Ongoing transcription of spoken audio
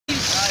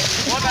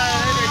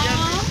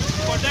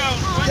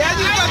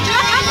Yaani kwa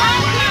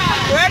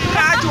wewe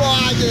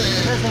tunajuaje?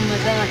 Sasa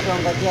mmesema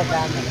tuongojea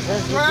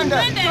kamera.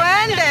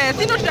 Twende,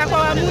 sisi tutakuwa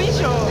wa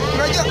mwisho.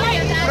 Unajua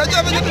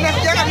venye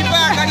tunasikiaga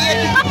vibaya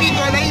angalia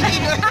kipito na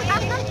ingine.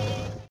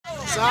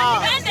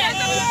 Sawa.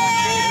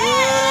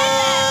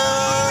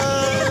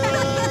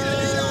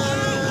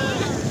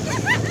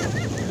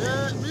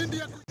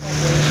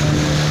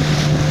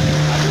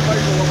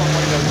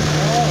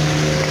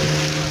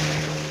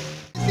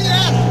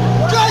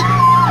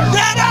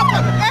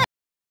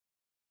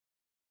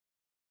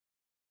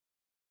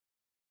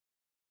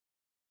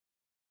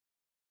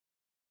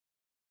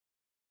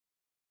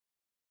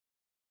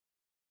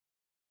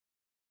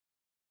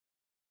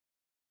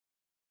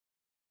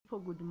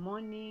 Good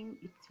morning,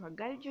 it's your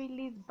girl Joy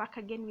Liz back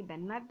again with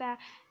another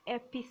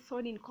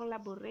episode in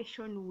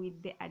collaboration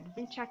with the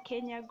Adventure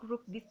Kenya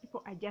group. These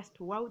people are just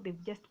wow,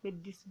 they've just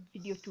made this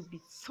video to be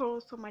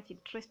so much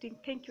interesting.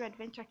 Thank you,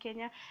 Adventure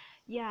Kenya.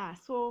 Yeah,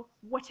 so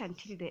watch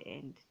until the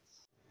end.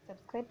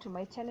 Subscribe to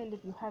my channel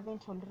if you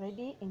haven't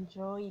already.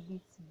 Enjoy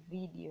this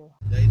video.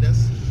 Guide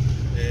us,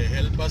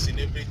 help us in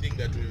everything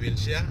that we will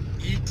share,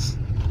 eat,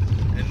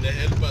 and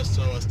help us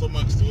so our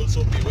stomachs to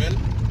also be well.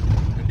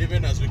 And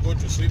even as we go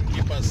to swim,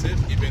 keep us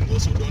safe, even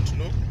those who don't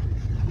know.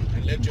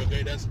 And let your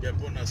guidance be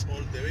upon us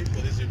all the way.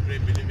 For this we pray,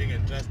 believing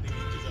and trusting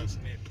in Jesus'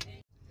 name.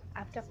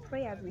 After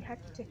prayers, we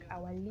had to take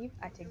our leave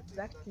at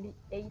exactly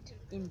 8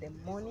 in the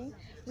morning.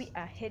 We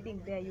are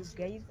heading there, you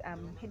guys.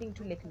 I'm heading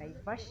to Lake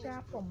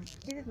Naivasha.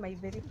 This is my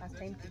very first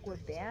time to go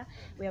there.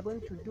 We are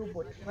going to do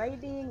boat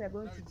riding. We are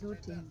going to do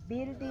team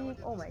building.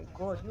 Oh my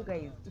God, you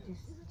guys, it is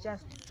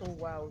just so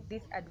wow.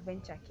 This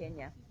Adventure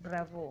Kenya,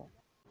 bravo.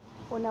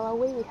 On our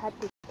way, we had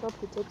to stop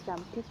to take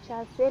some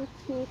pictures,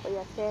 selfie for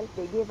yourself.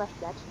 They gave us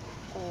that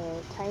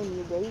time,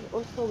 you guys.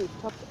 Also, we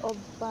stopped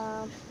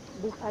over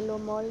Buffalo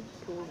Mall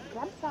to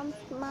grab some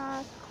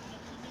snacks.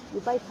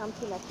 You buy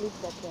something at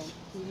least that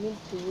you need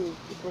to use.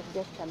 It was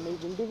just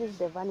amazing. This is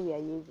the van we are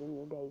using,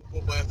 you guys.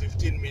 Over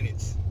 15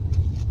 minutes.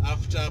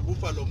 After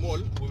Buffalo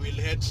Mall, we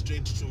will head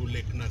straight to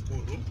Lake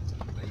Nakuru.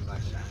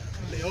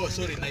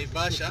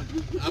 Naivasha.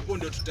 Hapo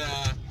ndio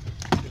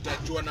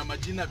tutajua na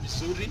majina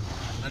vizuri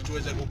na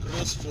tuweze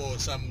cross for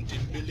some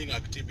team building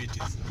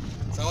activities.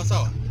 Sawa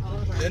sawa?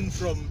 Then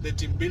from the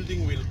team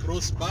building we'll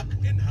cross back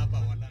and have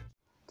our lunch.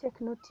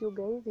 Take note, you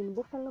guys, in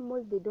Buffalo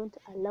Mall they don't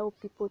allow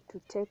people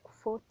to take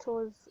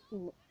photos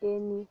in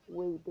any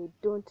way. They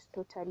don't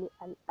totally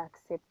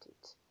accept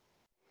it.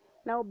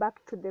 Now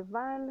back to the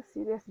van,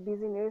 serious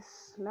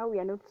business. Now we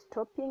are not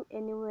stopping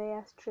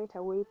anywhere, straight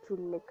away to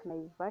Lake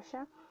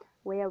Naivasha,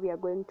 where we are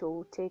going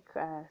to take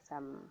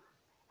some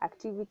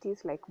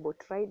activities like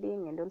boat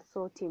riding and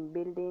also team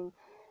building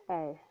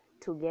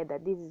together.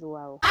 This is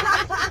wow.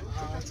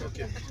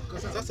 Okay.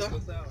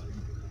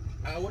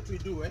 What we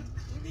do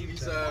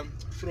is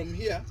from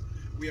here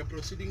we are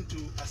proceeding to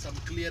some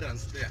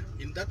clearance there.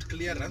 In that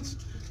clearance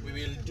we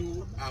will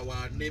do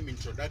our name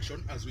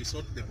introduction as we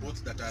sort the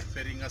boats that are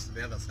ferrying us to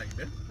the other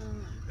side.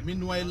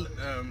 Meanwhile,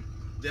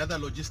 the other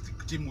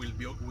logistic team will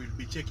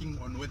be checking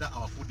on whether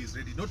our food is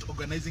ready, not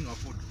organizing our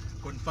food,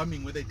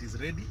 confirming whether it is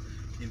ready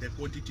in the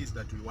quantities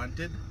that we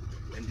wanted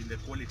and in the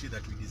quality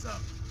that we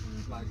deserve.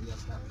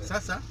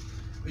 Sasa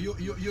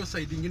hiyo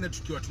side ingine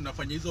tukiwa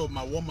tunafanya hizo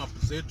ma warm up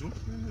zetu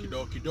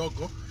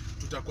kidogo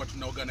tutakuwa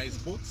tuna organize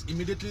boats.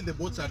 Immediately the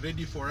boats are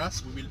ready for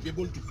us, we will be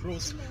able to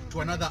cross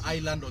to another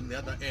island on the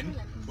other end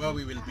where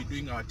we will be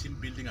doing our team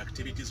building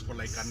activities for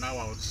like an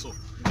hour or so.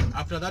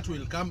 After that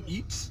we'll come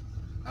eat.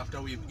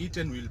 After we've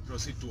eaten we'll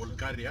proceed to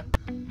Olkaria.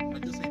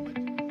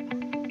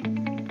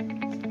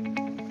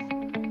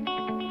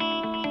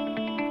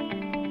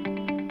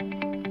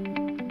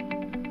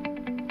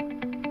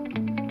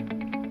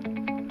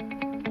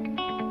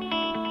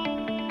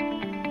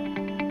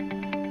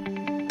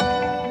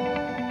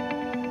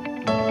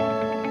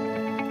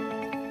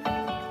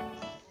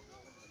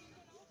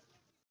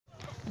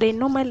 They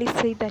normally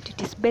say that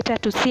it is better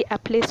to see a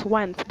place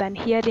once than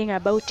hearing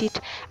about it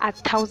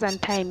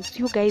 1,000 times.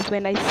 You guys,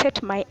 when I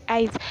set my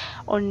eyes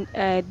on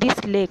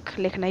this Lake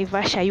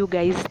Naivasha, you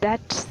guys,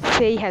 that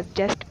say has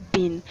just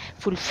been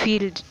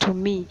fulfilled to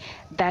me,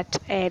 that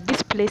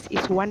this place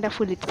is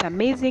wonderful, it's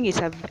amazing, it's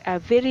a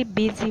very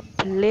busy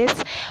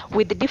place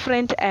with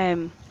different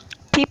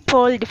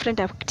people, different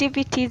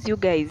activities. You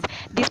guys,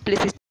 this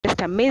place is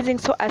just amazing.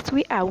 So as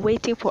we are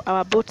waiting for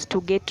our boats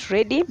to get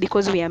ready,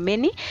 because we are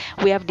many,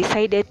 we have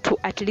decided to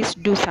at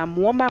least do some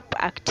warm-up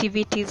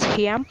activities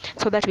here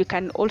so that we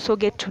can also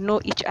get to know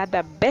each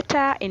other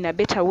better in a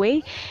better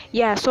way.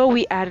 Yeah, so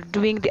we are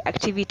doing the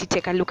activity.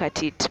 Take a look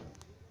at it.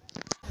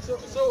 So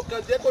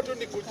kazi yako tu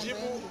ni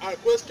kujibu a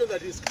question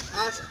that is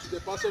asked to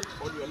the person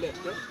on your left.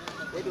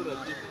 Where do you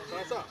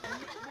Sasa.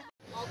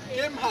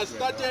 Game has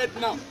started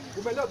now.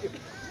 Umeelewa game?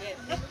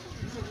 Yes.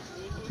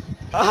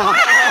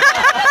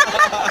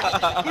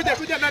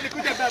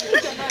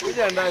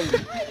 Kuja ndani.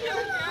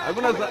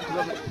 Hakuna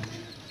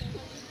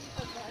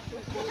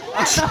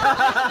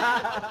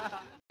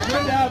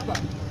Kuja hapa.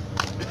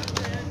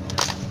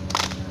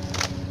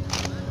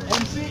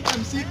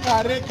 MC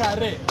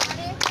kare.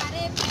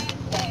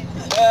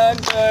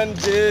 And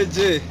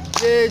JJ.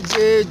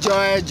 JJ,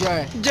 Joy,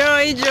 Joy.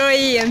 Joy,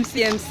 Joy,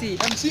 MC, MC.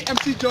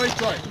 MC, Joy,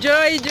 Joy.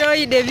 Joy,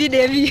 Joy, Devi,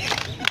 Devi.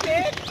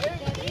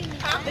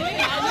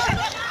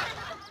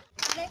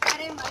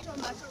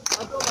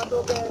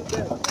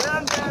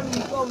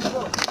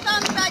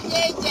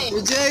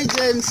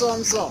 JJ,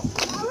 Msomso.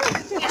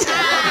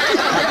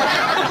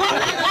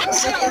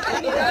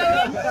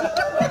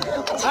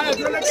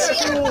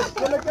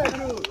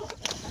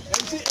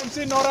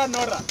 MC, Nora.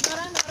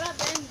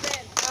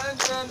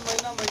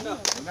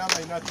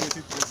 Maina,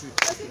 Tracy.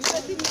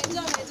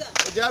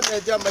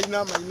 Meja,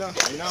 Maina,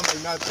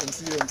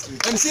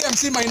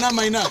 MC,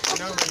 Maina.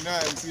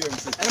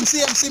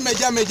 MC,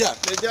 Meja.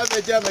 Meja,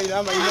 Maina,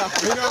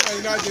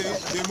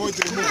 demo.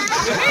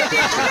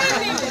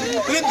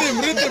 Rhythm.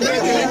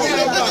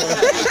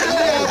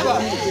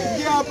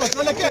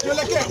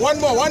 One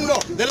more.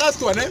 The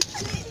last one,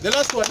 The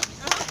last one.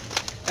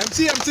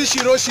 MC,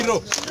 Shiro.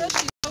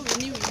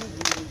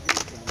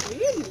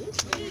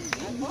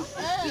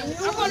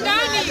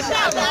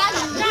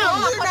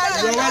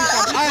 You're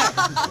welcome.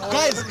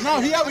 Guys, now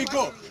here we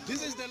go.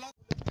 This is the last.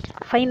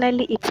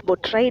 Finally, it's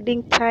boat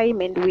riding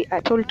time, and we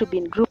are told to be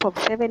in group of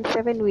 7.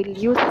 We'll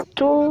use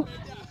 2,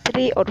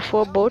 3 or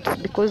 4 boats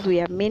because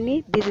we are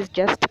many. This is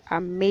just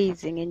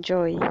amazing.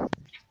 Enjoy.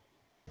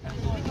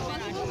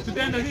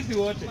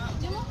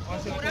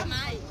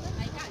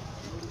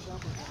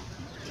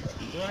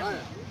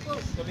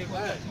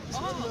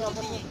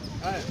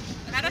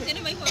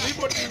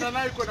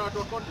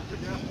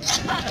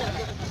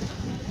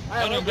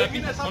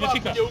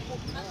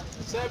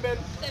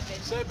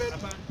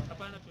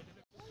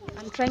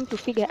 I'm trying to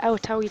figure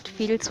out how it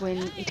feels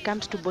when it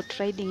comes to boat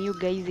riding, you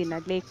guys, in a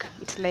lake.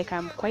 It's like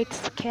I'm quite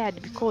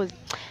scared because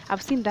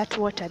I've seen that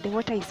water. The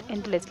water is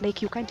endless,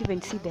 like you can't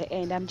even see the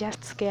end. I'm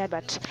just scared,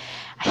 but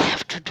I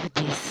have to do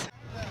this.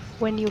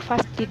 When you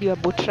first did your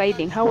boat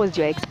riding, how was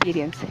your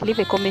experience? Leave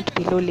a comment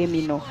below, let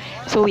me know.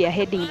 So we are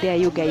heading there,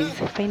 you guys.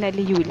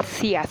 Finally, you will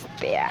see us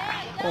there.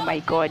 Oh my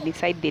God,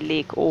 inside the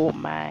lake. Oh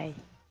my.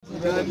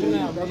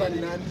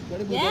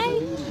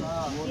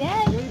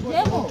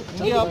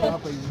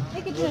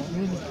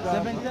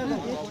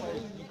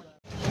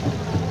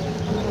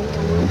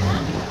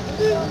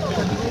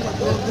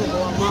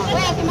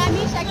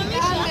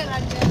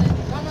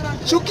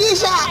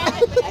 Shukisha!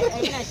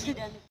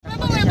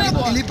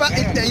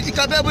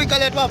 Itikabebo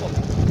ikaletwa hapo.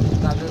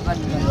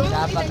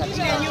 Hapa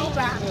katika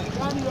nyumba.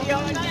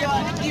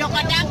 Ndio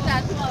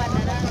conductor tu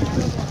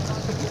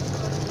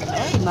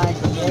maji.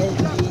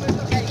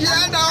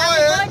 Kienda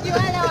wewe.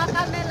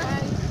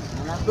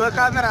 Kwa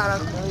kamera.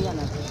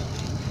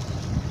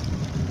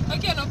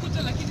 Okay,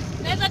 nakuta lakini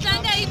naweza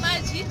tanga hii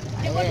maji.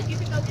 Ndipo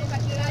tukifika huko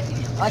katikati.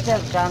 Acha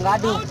tanga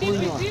hadi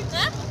ukunywa.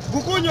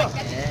 Kukunywa?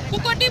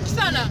 Kuko deep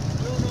sana.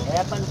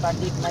 Hapa ni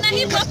padi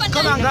maji.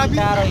 Kama ngapi?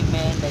 Mtaro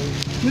imeenda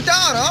hivi.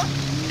 Mtaro?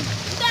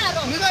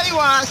 Ndio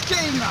wa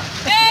skema.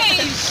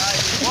 Hey!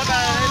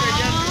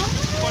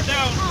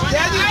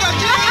 Yaani kwa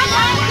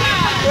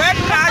wewe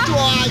watu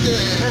waje.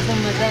 Sasa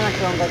mmesema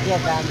tuongojea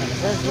kamera.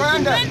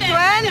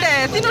 Twende,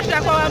 sisi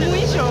tutakuwa wa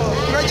mwisho.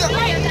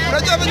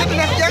 Unajua vile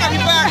tunasikiaga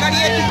vibaya gari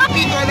yetu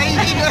kupigwa na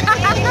ingine.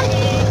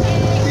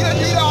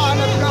 Ile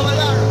wana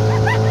tunawala.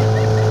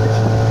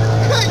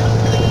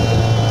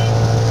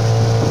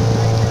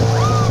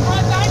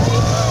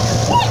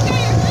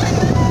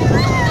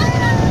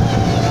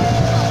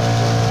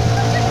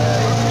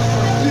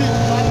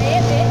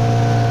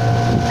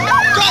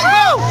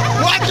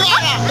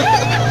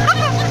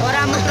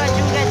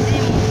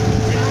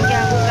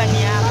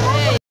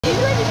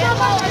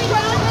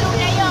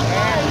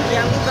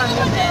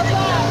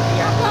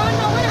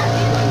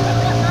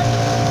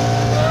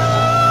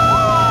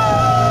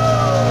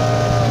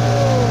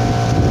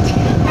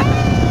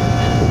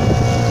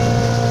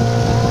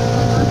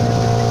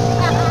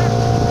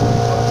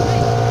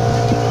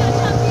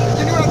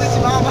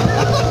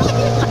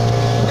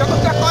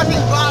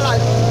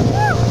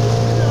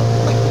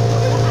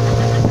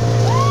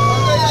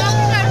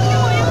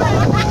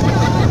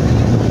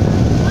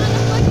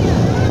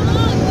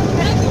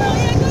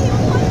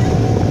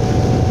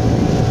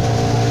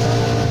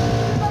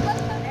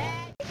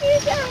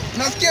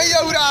 Nasikia hiyo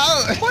urao.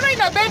 Mbona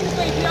ina bend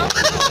side yao?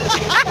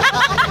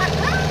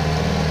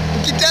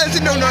 Kitenzi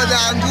ndio unaweza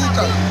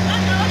anguka.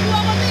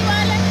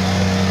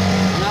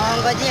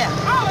 Naongojea.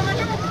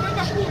 Wametoka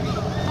kupanda kumi.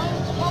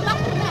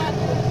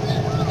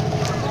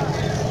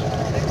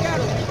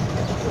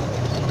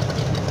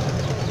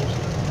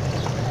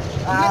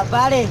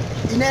 Pale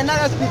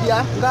Inaenda speed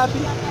ya ngapi?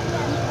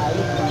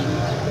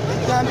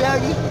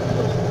 Kiambiagi.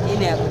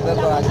 Ile ya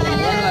kubeba watu.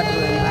 Yaani watu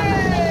wengine.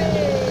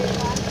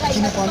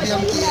 Kinakwambia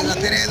mkienda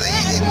Teresa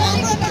hizi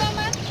mwangu.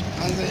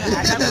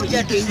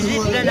 Anakuja tu hivi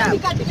tena.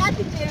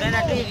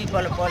 Tena tu hivi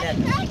pole pole.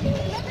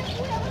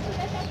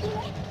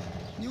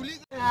 Niulize.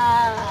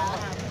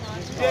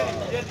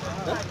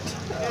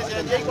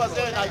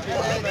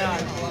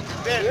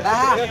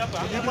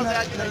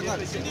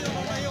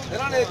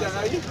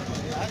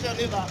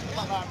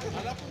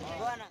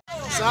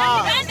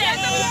 Sawa.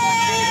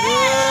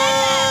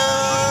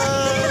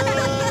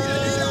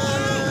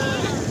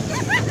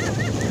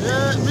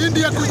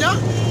 ndiye kuja.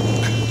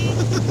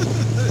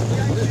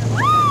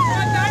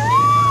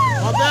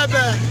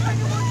 Wabebe.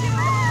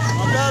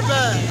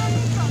 Wabebe.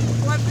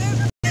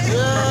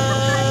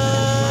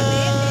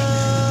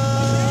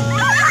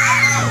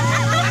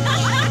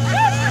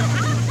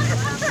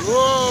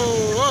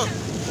 Whoa.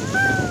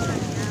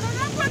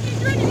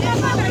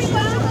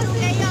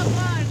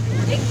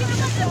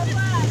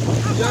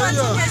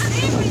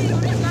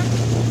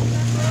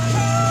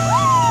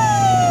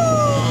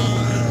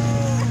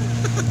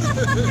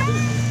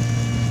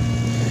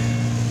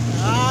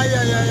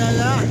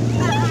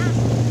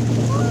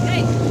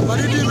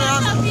 Baridi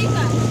imeanza.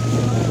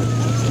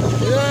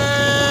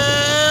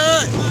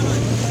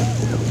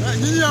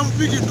 Nyinyi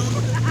hampigi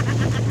nduru.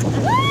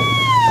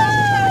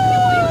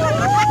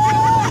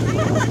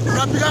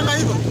 Mnapiganga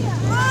hivyo?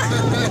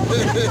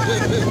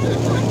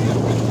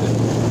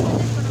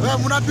 Wewe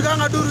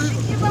mnapiganga nduru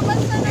hivyo?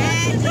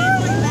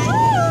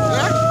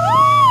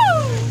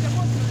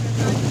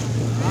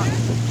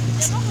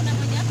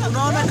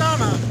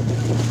 Unaonekana.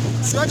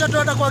 Siacha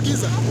tuenda kwa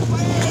giza.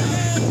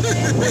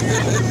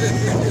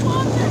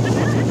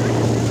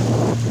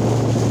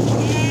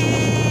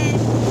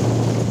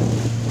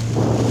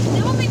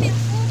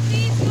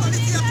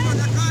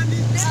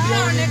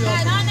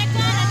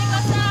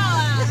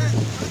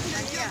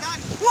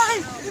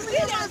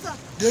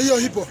 Ndio hiyo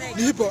hipo,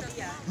 ni hipo.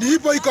 Ni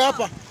hipo iko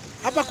hapa.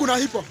 Hapa kuna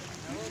hipo.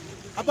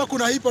 Hapa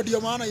kuna hipo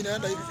ndio maana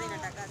inaenda hivi.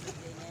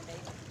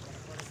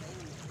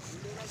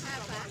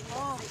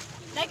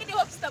 Lakini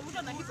wapi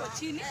stabuto na hipo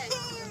chini?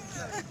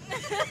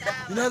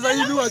 Inaweza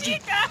inua juu.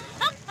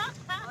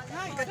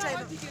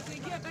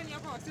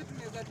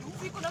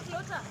 Kuna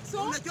floater.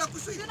 So Unajua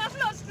kuswim? kuna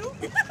float tu.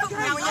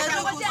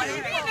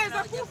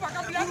 Inaweza kufa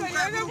kabla ya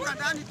kuruka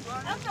ndani tu.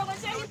 Hata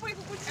ngoja hipo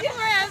ikukuchia.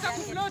 Inaweza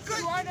kufloat tu.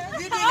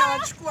 Video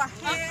inawachukua.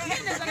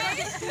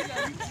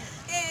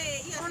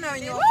 Ona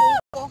wenye wako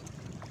huko.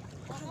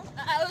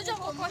 Unajua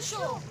kwa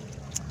show.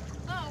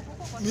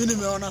 Mimi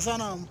nimeona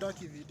sana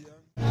hamtaki video.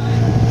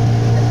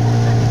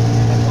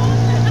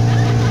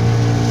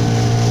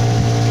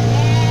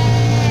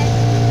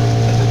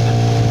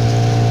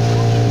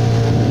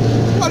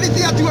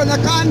 Polisi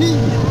hatuonekani.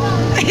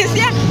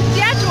 Si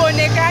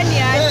hatuonekani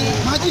hadi.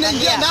 Maji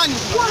inaingia ndani.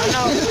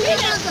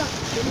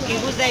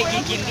 Ukiguza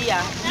ikikimbia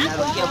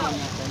narukia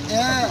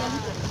mwenyewe.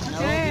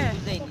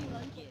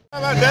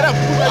 Ndara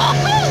kukuza.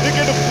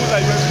 Nikienda kukuza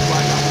hiyo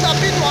bwana.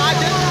 Sabini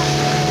waje.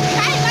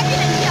 Hai maji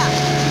inaingia.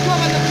 Kwa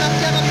maana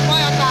tunapenda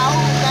vibaya kao,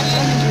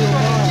 angalia ni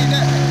nyingine.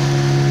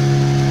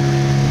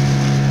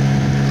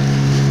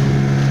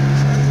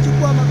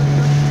 Chukua mama.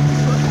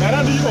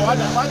 Ndara ndio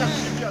waje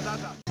kukimbia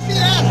sasa.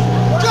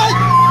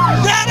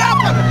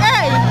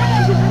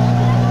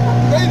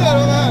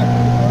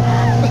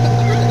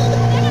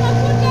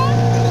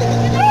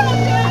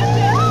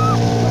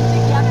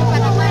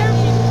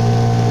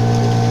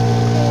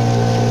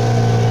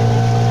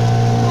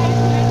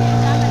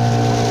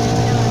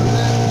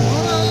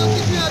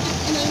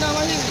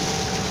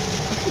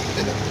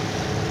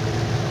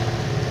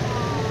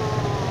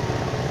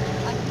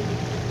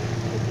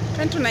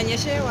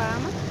 Tunanyeshewa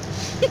ama?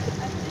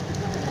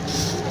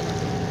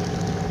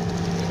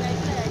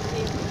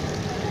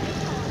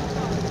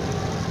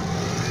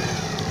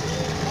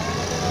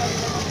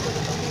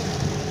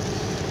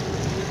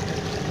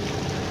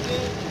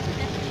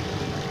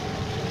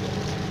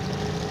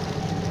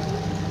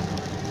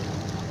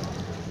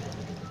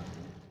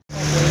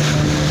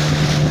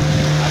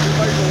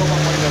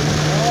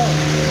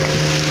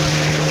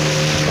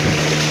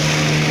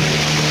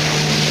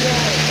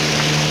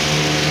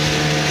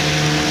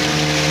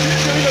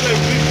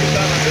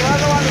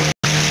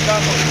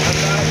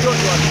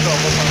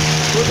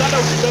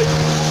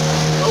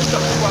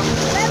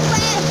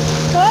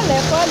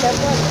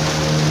 Pole.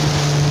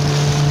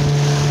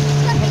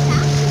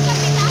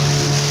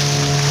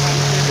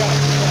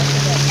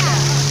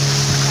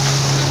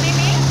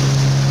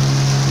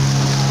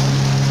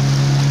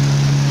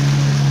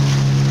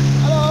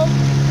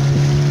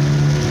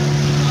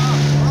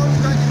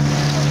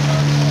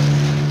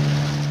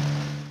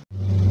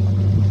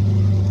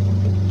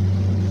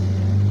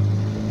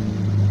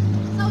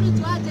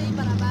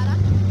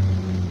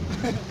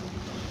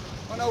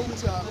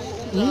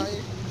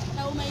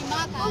 Na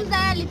umeimaka. Kwanza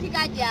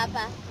alifikaje hapa?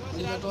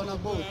 Nimetoa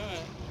boat.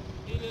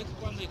 Ile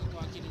kwanza iko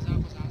kwa akili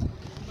zako sasa.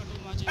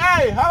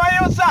 Hey, how are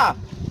you, sir?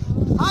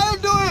 How you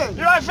doing?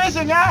 You are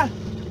fishing, huh?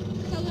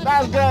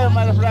 That's good,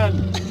 my friend.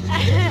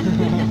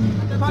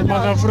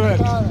 My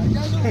friend.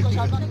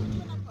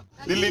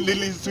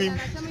 Lili swim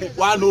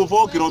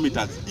 104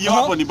 kilometers. Hiyo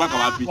hapo ni mpaka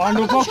wapi?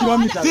 104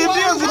 kilometers. Si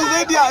ndio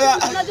zilizidi ya.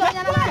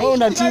 Oh,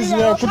 una cheese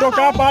leo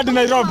kutoka hapa hadi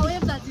Nairobi.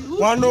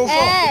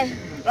 104.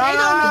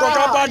 Kutoka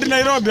hapa hadi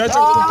Nairobi, acha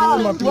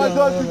kutupima pia.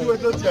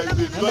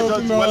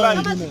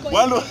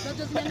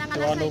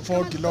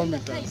 104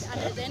 kilometers.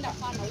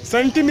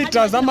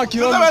 Centimeters ama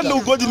kilometers. Ndio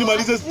ukoje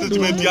nimalize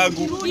statement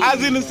yangu. As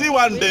in see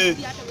one day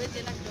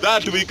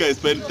that week I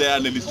spent there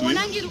and I swim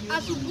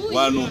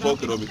 104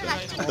 kilometers.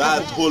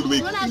 That whole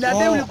week.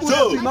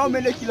 So, how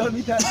many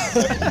kilometers?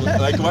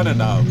 Like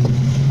 1.5.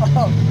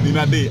 in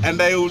a day,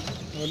 and I will.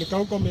 Nilikaa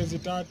huko miezi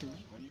 3.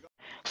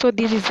 So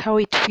this is how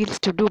it feels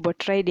to do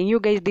boat riding. You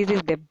guys, this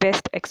is the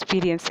best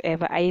experience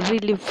ever. I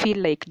really feel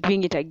like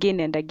doing it again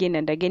and again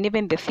and again.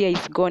 Even the fear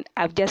is gone.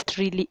 I've just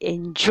really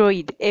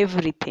enjoyed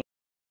everything.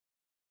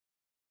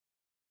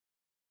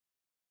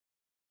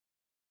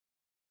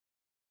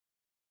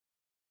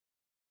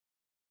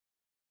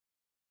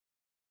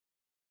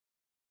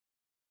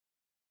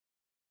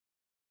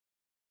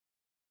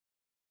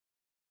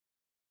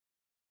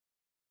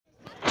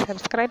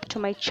 Subscribe to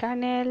my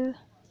channel.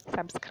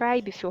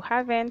 Subscribe if you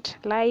haven't.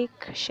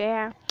 Like,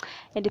 share,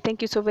 and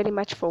thank you so very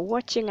much for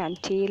watching.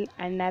 Until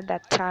another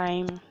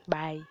time,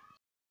 bye.